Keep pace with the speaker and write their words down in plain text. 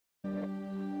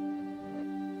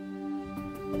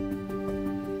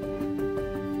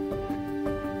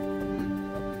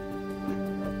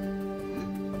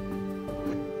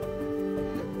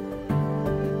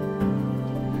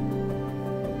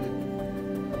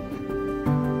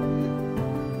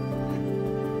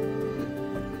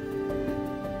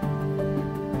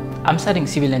I'm studying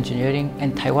civil engineering,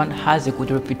 and Taiwan has a good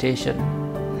reputation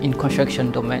in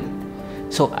construction domain.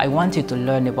 So I wanted to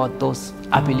learn about those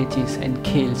abilities and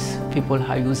skills people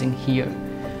are using here.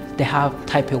 They have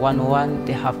Taipei 101,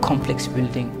 they have complex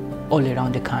building all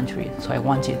around the country. So I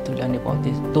wanted to learn about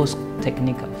those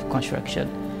techniques of construction.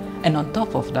 And on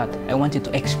top of that, I wanted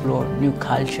to explore new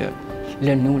culture,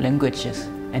 learn new languages,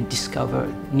 and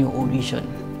discover new origin.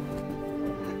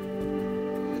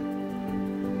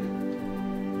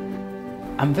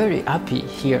 I'm very happy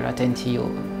here at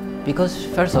NTU because,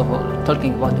 first of all,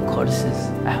 talking about the courses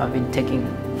I have been taking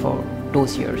for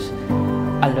those years,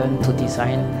 I learned to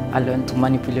design, I learned to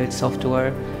manipulate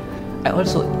software. I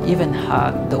also even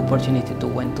had the opportunity to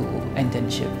went to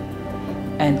internship.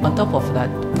 And on top of that,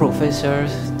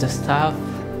 professors, the staff,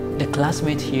 the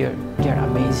classmates here, they're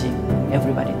amazing.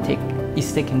 Everybody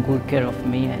is taking good care of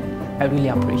me, and I really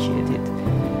appreciate it.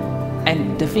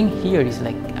 And the thing here is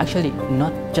like actually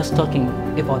not just talking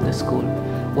about the school.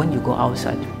 When you go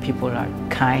outside, people are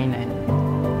kind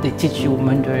and they teach you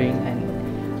Mandarin,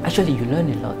 and actually you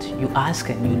learn a lot. You ask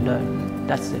and you learn.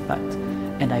 That's the fact.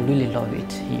 And I really love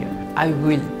it here. I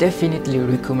will definitely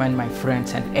recommend my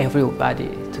friends and everybody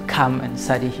to come and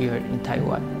study here in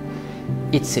Taiwan.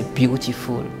 It's a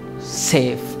beautiful,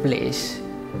 safe place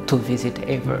to visit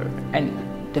ever. And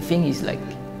the thing is like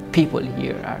people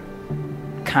here are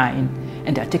kind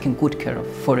and they're taking good care of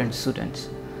foreign students.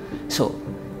 So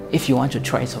if you want to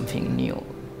try something new,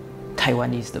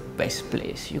 Taiwan is the best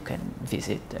place you can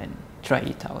visit and try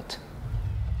it out.